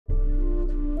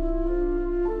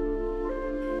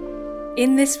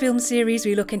In this film series,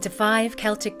 we look into 5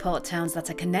 Celtic port towns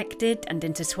that are connected and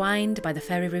intertwined by the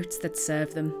ferry routes that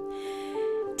serve them.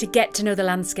 To get to know the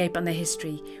landscape and the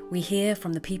history, we hear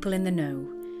from the people in the know.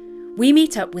 We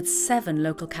meet up with 7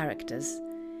 local characters.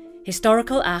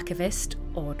 Historical archivist,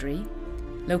 Audrey.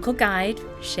 Local guide,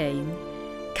 Shaun.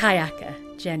 Kayaker,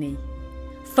 Jenny.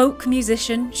 Folk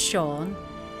musician, Shaun.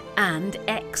 And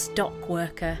ex-dock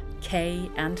worker, Kay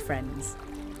and friends.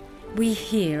 We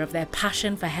hear of their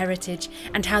passion for heritage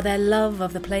and how their love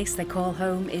of the place they call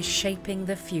home is shaping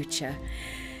the future.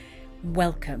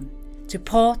 Welcome to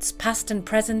Ports Past and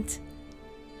Present,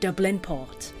 Dublin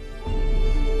Port.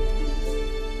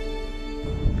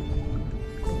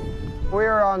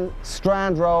 We're on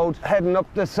Strand Road, heading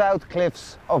up the south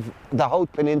cliffs of the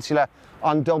Howth Peninsula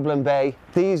on Dublin Bay.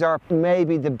 These are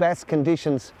maybe the best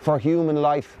conditions for human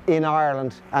life in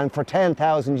Ireland, and for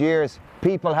 10,000 years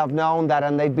people have known that,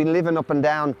 and they've been living up and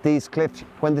down these cliffs.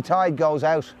 When the tide goes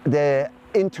out, the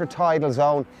intertidal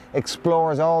zone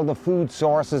explores all the food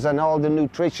sources and all the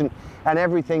nutrition and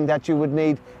everything that you would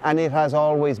need, and it has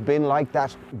always been like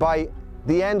that. By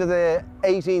the end of the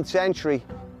 18th century,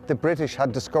 the British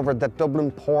had discovered that Dublin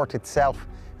Port itself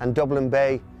and Dublin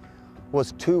Bay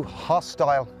was too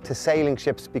hostile to sailing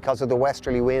ships because of the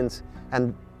westerly winds,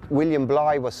 and William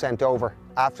Bligh was sent over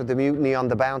after the mutiny on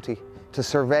the Bounty to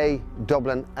survey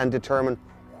Dublin and determine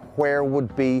where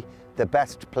would be the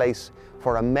best place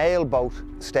for a mail boat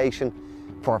station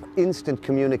for instant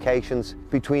communications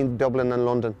between Dublin and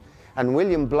London. And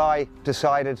William Bligh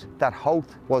decided that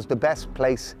Howth was the best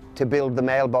place to build the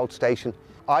mail boat station.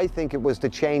 I think it was the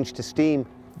change to steam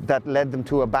that led them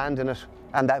to abandon it,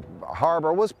 and that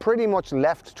harbour was pretty much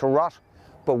left to rot,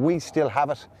 but we still have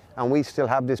it, and we still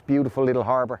have this beautiful little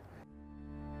harbour.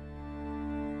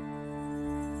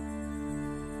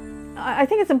 I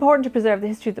think it's important to preserve the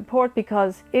history of the port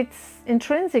because it's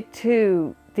intrinsic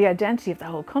to the identity of the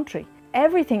whole country.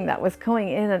 Everything that was coming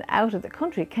in and out of the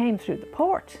country came through the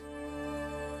port.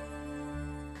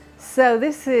 So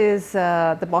this is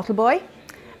the Bottle Boy,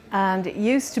 and it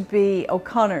used to be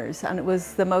O'Connor's, and it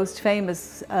was the most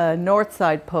famous north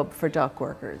side pub for dock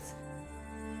workers.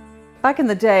 Back in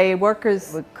the day,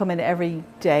 workers would come in every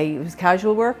day. It was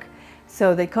casual work,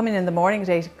 so they'd come in the morning at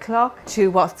 8 o'clock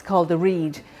to what's called the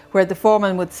reed, where the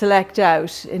foreman would select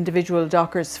out individual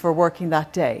dockers for working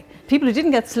that day. People who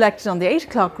didn't get selected on the 8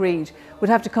 o'clock read would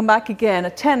have to come back again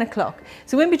at 10 o'clock.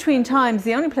 So in between times,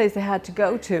 the only place they had to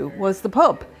go to was the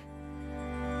pub.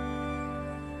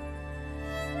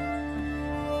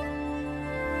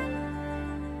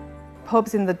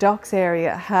 Pubs in the docks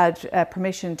area had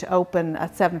permission to open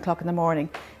at 7 o'clock in the morning,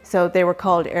 so they were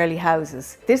called early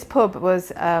houses. This pub was,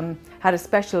 had a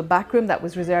special back room that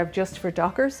was reserved just for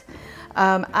dockers,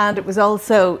 and it was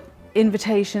also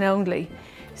invitation only.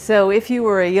 So if you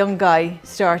were a young guy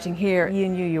starting here, you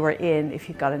knew you were in if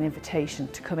you got an invitation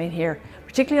to come in here,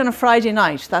 particularly on a Friday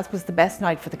night. That was the best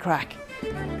night for the crack.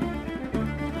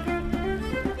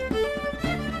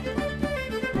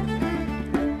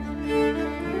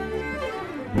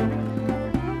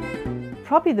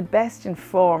 Probably the best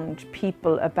informed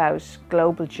people about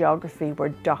global geography were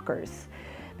dockers,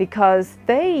 because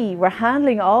they were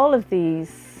handling all of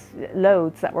these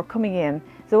loads that were coming in.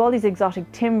 So all these exotic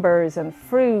timbers and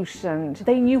fruit, and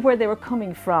they knew where they were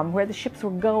coming from, where the ships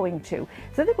were going to.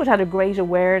 So they would have had a great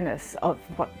awareness of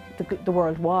what the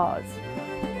world was.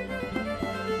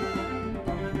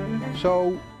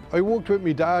 So I worked with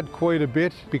my dad quite a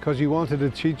bit because he wanted to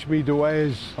teach me the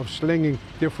ways of slinging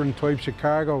different types of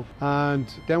cargo. And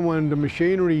then when the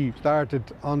machinery started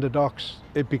on the docks,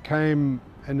 it became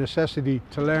a necessity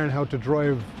to learn how to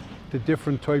drive the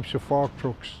different types of fork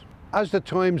trucks. As the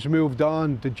times moved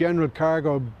on, the general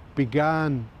cargo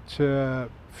began to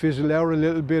fizzle out a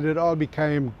little bit. It all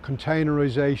became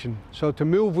containerization. So to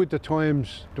move with the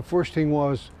times, the first thing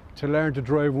was to learn to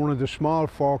drive one of the small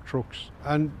fork trucks.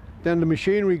 And then the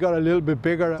machinery got a little bit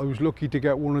bigger. I was lucky to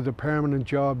get one of the permanent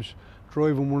jobs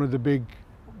driving one of the big,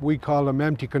 we call them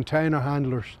empty container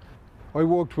handlers. I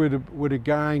worked with a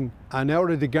gang, and out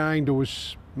of the gang there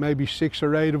was maybe 6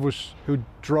 or 8 of us who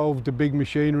drove the big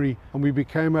machinery, and we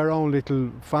became our own little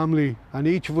family, and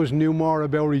each of us knew more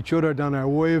about each other than our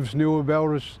wives knew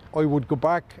about us. I would go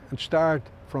back and start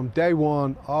from day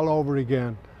one all over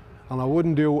again, and I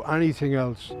wouldn't do anything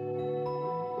else.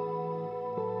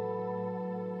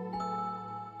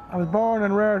 I was born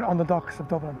and reared on the docks of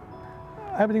Dublin.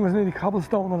 Everything was nearly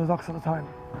cobblestone on the docks at the time.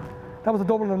 That was the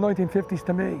Dublin of the 1950s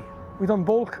to me. We done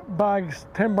bulk, bags,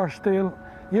 timber, steel,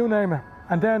 you name it.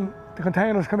 And then the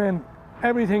containers come in.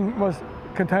 Everything was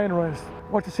containerised.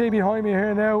 What you see behind me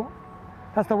here now,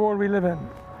 that's the world we live in.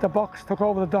 the box took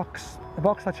over the docks, the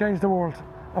box that changed the world.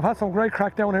 I've had some great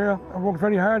crack down here. I've worked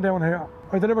very hard down here.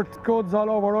 I delivered goods all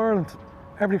over Ireland.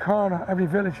 Every corner, every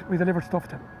village, we delivered stuff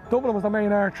to. Dublin was the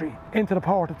main artery into the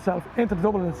port itself, into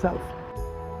Dublin itself.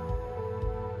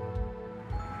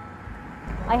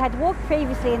 I had worked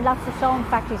previously in lots of sewing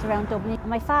factories around Dublin.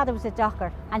 My father was a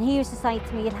docker and he used to say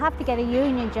to me, you'll have to get a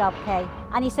union job, Kay.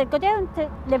 And he said, go down to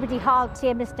Liberty Hall, see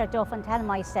Mr. Duff and tell him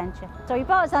I sent you. So he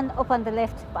brought us up on the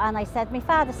lift and I said, my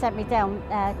father sent me down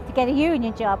to get a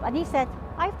union job. And he said,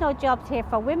 I've no jobs here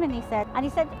for women, he said. And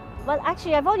he said, well,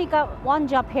 actually, I've only got one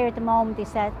job here at the moment, he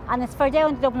said, and it's for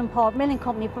down the Dublin Port Milling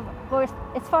Company, but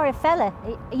it's for a fella,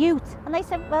 a youth. And I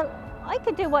said, well, I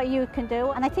can do what a youth can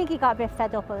do. And I think he got a bit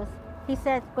fed up with us. He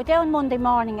said, go down Monday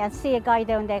morning and see a guy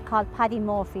down there called Paddy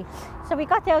Murphy. So we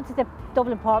got down to the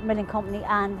Dublin Port Milling Company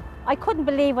and I couldn't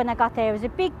believe when I got there. It was a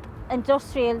big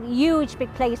industrial, huge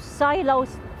big place, silos,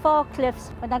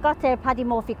 forklifts. When I got there, Paddy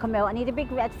Murphy come out and he had a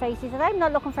big red face. He said, I'm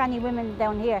not looking for any women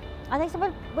down here. And I said,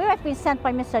 well, we're actually being sent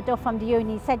by Mr. Duff from the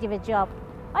union. He said you have a job.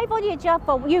 I've only a job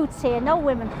for youths here, no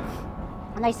women.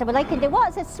 And I said, well, I can do what?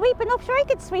 I said, sweeping up, sure I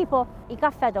can sweep up. He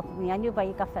got fed up with me. I knew why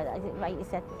he got fed up. I said, right, he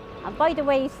said. And by the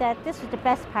way, he said, this was the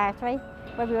best part, right,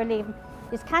 where we were leaving.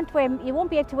 You won't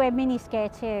be able to wear mini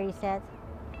skirts here, he said.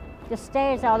 The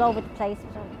stairs all over the place.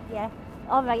 So, yeah,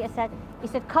 all right, I said. He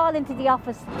said, call into the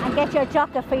office and get your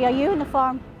jocker for your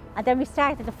uniform. And then we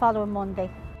started the following Monday.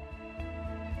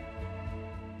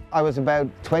 I was about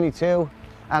 22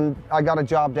 and I got a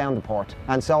job down the port.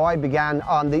 And so I began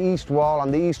on the East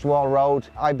Wall Road.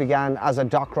 I began as a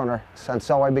dock runner. And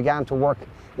so I began to work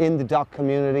in the dock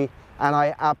community and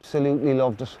I absolutely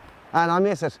loved it. And I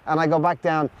miss it. And I go back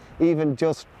down even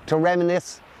just to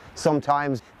reminisce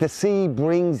sometimes. The sea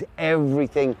brings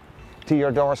everything to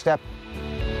your doorstep.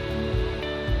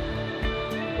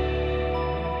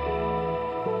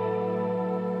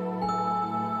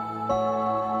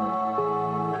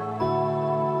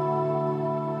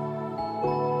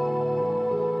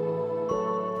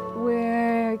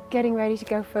 Getting ready to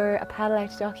go for a paddle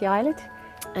out to Docky Island,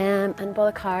 and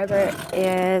Bullock Harbour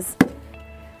is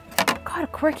quite a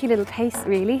quirky little place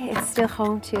really. It's still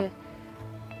home to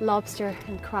lobster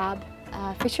and crab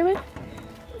fishermen.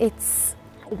 It's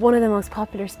one of the most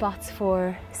popular spots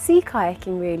for sea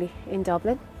kayaking really in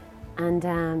Dublin, and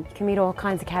you can meet all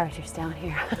kinds of characters down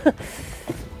here.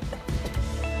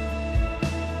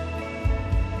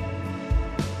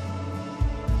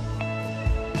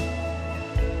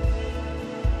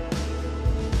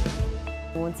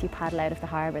 Once you paddle out of the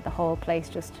harbour, the whole place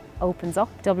just opens up.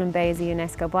 Dublin Bay is a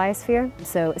UNESCO biosphere,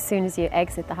 so as soon as you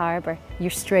exit the harbour, you're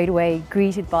straight away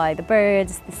greeted by the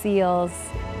birds, the seals.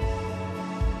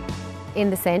 In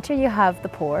the centre you have the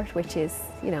port, which is,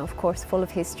 you know, of course full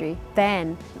of history.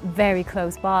 Then, very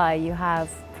close by, you have,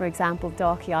 for example,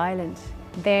 Docky Island.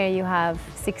 There you have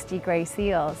 60 grey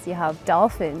seals, you have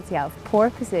dolphins, you have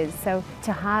porpoises. So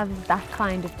to have that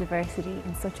kind of diversity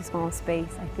in such a small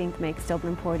space, I think makes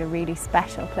Dublin Port a really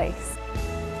special place.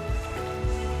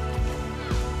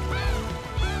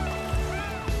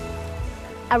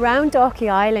 Around Docky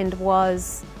Island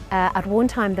was at one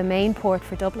time the main port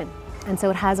for Dublin. And so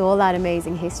it has all that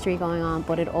amazing history going on,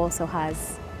 but it also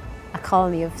has a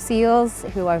colony of seals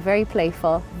who are very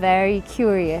playful, very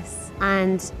curious,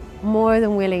 and more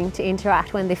than willing to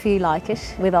interact when they feel like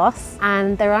it with us.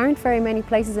 And there aren't very many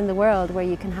places in the world where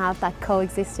you can have that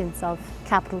coexistence of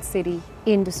capital city,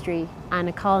 industry and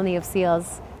a colony of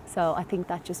seals. So I think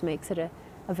that just makes it a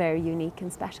very unique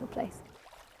and special place.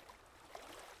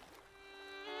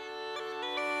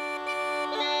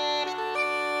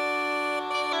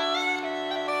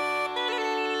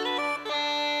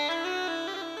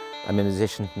 I'm a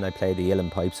musician and I play the uilleann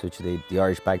pipes, which are the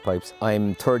Irish bagpipes.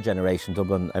 I'm third generation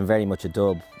Dublin. I'm very much a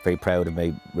dub, very proud of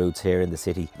my roots here in the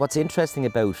city. What's interesting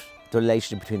about the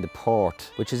relationship between the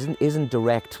port, which isn't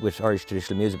direct with Irish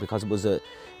traditional music because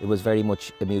it was very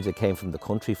much a music that came from the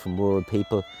country, from rural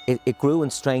people. It grew in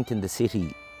strength in the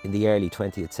city in the early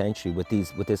 20th century with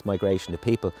this migration of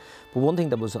people. But one thing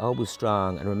that was always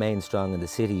strong and remained strong in the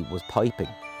city was piping.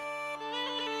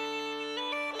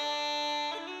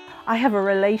 I have a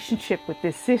relationship with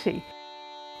this city.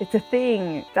 It's a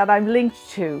thing that I'm linked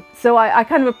to. So I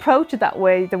kind of approach it that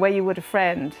way, the way you would a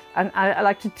friend. And I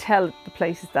like to tell the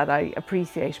places that I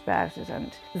appreciate about it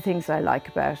and the things I like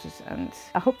about it. And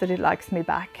I hope that it likes me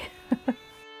back.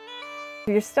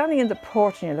 You're standing in the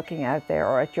port and you're looking out there,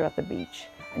 or you're at the beach,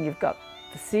 and you've got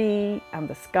the sea and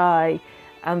the sky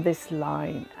and this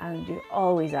line, and you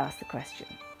always ask the question,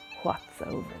 what's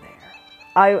over there?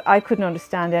 I couldn't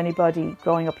understand anybody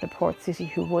growing up in a port city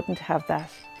who wouldn't have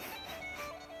that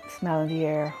smell in the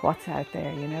air, what's out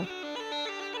there, you know.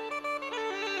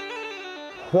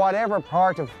 whatever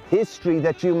part of history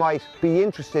that you might be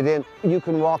interested in, you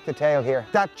can walk the tale here.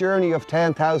 That journey of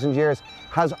 10,000 years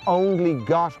has only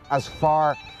got as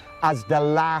far as the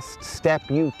last step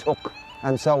you took.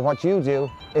 And so what you do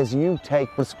is you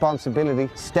take responsibility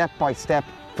step by step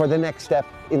for the next step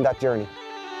in that journey.